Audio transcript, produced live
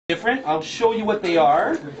different. I'll show you what they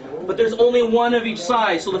are, but there's only one of each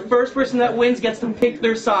size. So the first person that wins gets to pick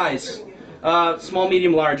their size. Small,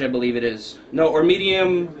 medium, large, I believe it is. No, or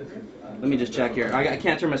medium. Let me just check here. I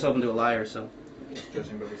can't turn myself into a liar, so.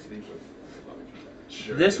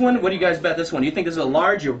 This one, what do you guys bet this one? You think this is a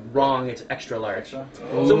large? You're wrong, it's extra large.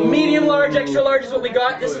 So medium large, extra large is what we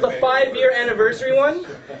got. This is the 5-year anniversary one.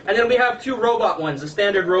 And then we have 2 robot ones. The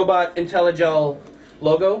standard robot IntelliGel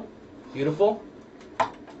logo. Beautiful.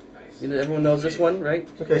 Everyone knows this one, right?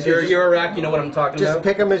 Okay, so you're a rack, you know what I'm talking about. Just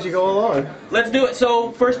pick them as you go along. Let's do it.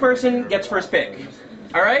 So first person gets first pick.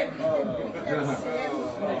 All right?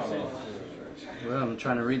 Well, I'm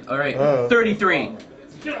trying to read. All right, 33.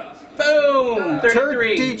 Boom!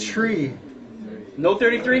 33. 33. No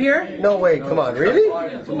 33 here? No way, come on, really?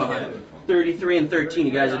 Come on. 33 and 13,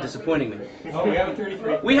 you guys are disappointing me. Oh, we have a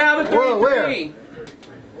 33. We have a 33. Whoa, where?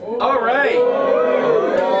 All right.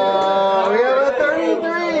 We have a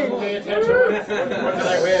 33.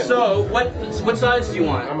 So, what size do you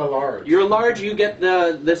want? I'm a large. You're a large, you get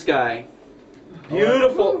this guy.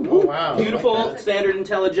 Beautiful. Oh, wow. Beautiful standard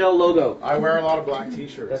IntelliGel logo. I wear a lot of black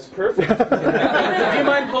t-shirts. That's perfect. Do you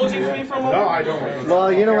mind posing for me for a moment? No, I don't.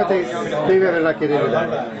 Well, you know what they maybe better not get into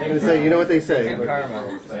that. I'm going to say, you know what they say.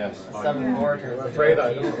 Yes. 7 quarters. I'm afraid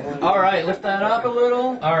I don't. All right, lift that up a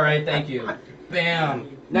little. All right, thank you. Bam.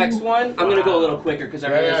 Next one. I'm going to go a little quicker because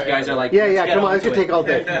everyone guys are like, Yeah, come on, this could take all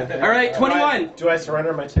day. All right, 21. Do I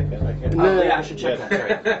surrender my ticket? I can't. Oh, yeah, I should check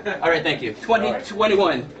that. Sorry. All right, thank you.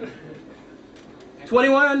 21.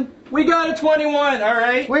 21. We got a 21. All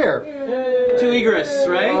right. Where? 2 egress,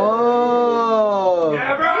 right? Oh.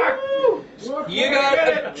 You got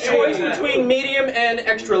a choice between medium and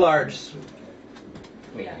extra large.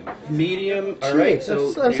 Medium. All right.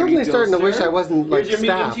 So I'm suddenly starting to wish I wasn't like Here's your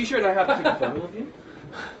medium staff. T-shirt. I have to take a photo of you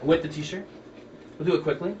with the T-shirt. We'll do it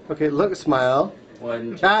quickly. Okay, look, smile.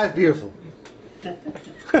 1, 2. Ah, it's beautiful.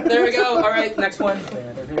 There we go. All right, next one.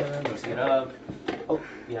 Mix it up. Oh,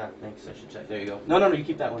 yeah, thanks. I should check. There you go. No, you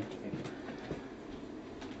keep that one.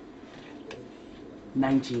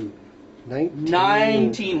 19.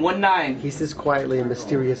 19. 19. He says quietly and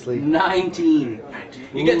mysteriously. 19.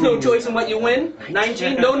 You get no choice in what you win.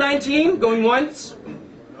 19. No 19. Going once.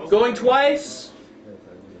 Going twice.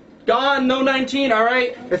 Gone. No 19. All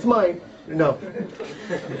right. It's mine. No.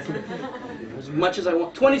 As much as I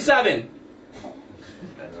want. 27.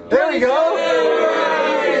 There we go.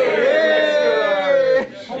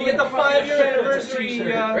 You get the 5-year anniversary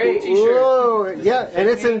T-shirt. Whoa, yeah, and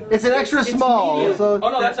it's an extra small, so Oh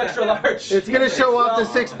no, that's extra large. it's gonna show off the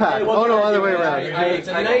 6-pack. Oh no, other way around. It's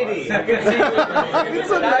a 90.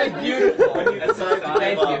 That's beautiful.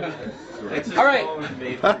 Thank you. All right.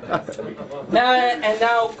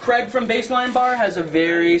 Now Craig from Baseline Bar has a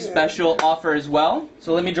very special offer as well.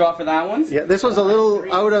 So let me draw for that one. Yeah, this was a little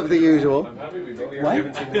out of the usual. What?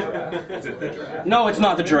 No, it's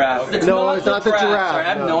not the giraffe. It's not the giraffe. Sorry,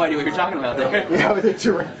 I have no idea what you're talking about there. Yeah, with the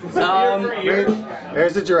giraffe.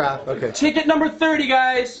 There's the giraffe. Okay. Ticket number 30,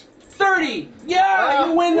 guys. 30. Yeah,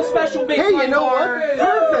 you win the special Baseline Hey, you know Bar. what?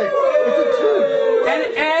 Perfect. It's a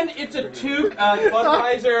toque. And it's a toque,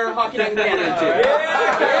 Budweiser Hockey Night in Canada toque.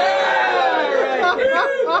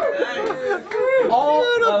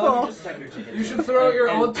 Beautiful. You should throw out your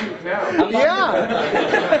own toque now. Yeah.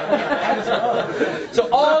 So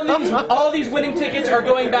all these winning tickets are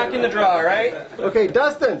going back in the draw, right? Okay,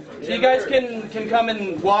 Dustin. So you guys can come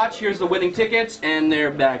and watch. Here's the winning tickets, and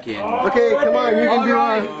they're back in. Okay, come on, you can do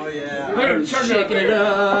our I'm shaking it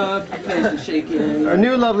up. Nice shaking. our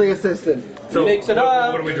new lovely assistant. So, Mix it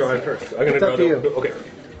up. what are we drawing first? I'm gonna It's up to you. Okay.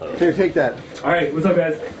 Here, take that. Alright, what's up,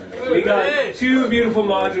 guys? We got 2 beautiful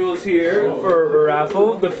modules here for a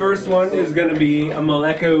raffle. The first one is going to be a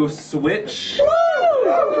Moleco switch.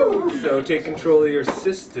 So take control of your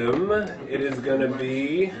system. It is going to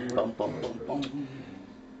be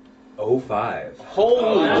 05.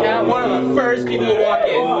 Holy cow! One of the first people to walk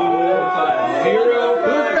in. 0.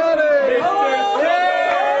 Who's got it?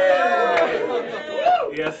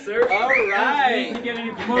 Yes, sir. All right.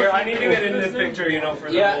 Here, I need to get in this picture, you know, for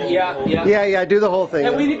the Yeah. Yeah, do the whole thing.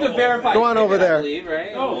 And we need to verify. Go on over tickets, I there. believe,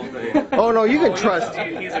 right? Oh no, you can trust.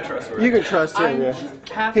 He's a trustworthy. You can trust him.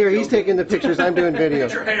 Yeah. Here, he's taking the pictures. I'm doing video.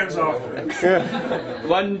 Get your hands off. Yeah.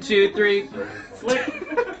 1, 2, 3.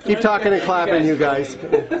 Keep talking and clapping, you guys.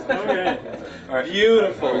 Okay. All right.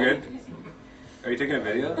 Beautiful. We're good. Are you taking a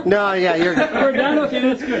video? No, yeah, you're. We're done? Okay,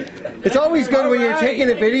 that's good. It's always good when you're taking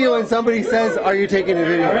a video and somebody says, "Are you taking a All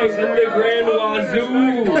right, video?" then the Grand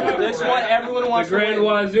Wazoo. This one, everyone The wants to Grand win.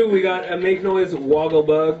 Wazoo. We got a Make Noise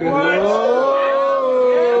Wogglebug. Oh,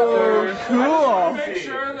 cool. Make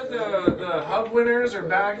sure that the hub winners are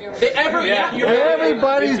back in. Yeah, you're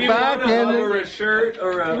Everybody's if you back want to in. hover a shirt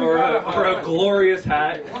or a glorious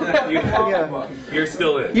hat, Yeah. you're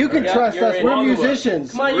still in. You can trust you're us. in. We're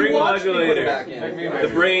musicians. Come on, you Ring watch me put it modulator. back in. The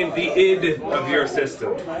brain, the id of your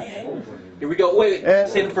system. Here we go. Wait, And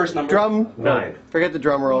say the first number. Drum. 9. Forget the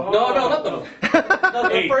drum roll. No, not the. No,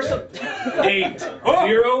 the 8. first. 8.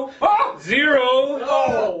 0. 0.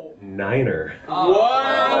 Oh. Niner.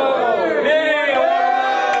 Wow. Hey!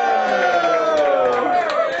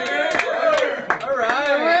 All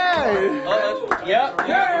right. Yeah.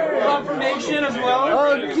 Confirmation as well.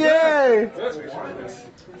 Okay.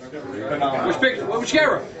 Which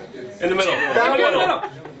camera? In the middle. That In the middle. one.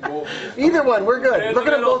 Either one, we're good. Look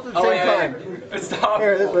at them both at the same time. Stop.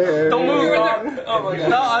 Here, this way. Here. Don't move. Oh my god.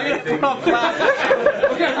 No, I'm gonna turn off flash.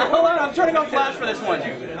 Okay, hold on. I'm turning off flash for this one.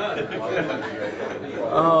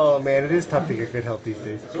 Oh man, it is tough to get good help these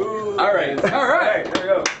days. All right. There we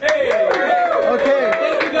go. Hey! Okay.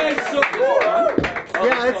 Thank you guys so.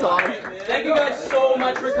 Yeah, it's on. Thank you guys so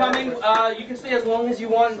much for coming. You can stay as long as you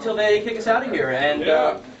want until they kick us out of here. And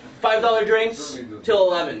 $5 drinks till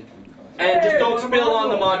 11. And just don't spill on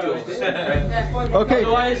the modules. Okay.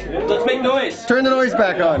 Otherwise, let's make noise. Turn the noise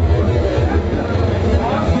back on.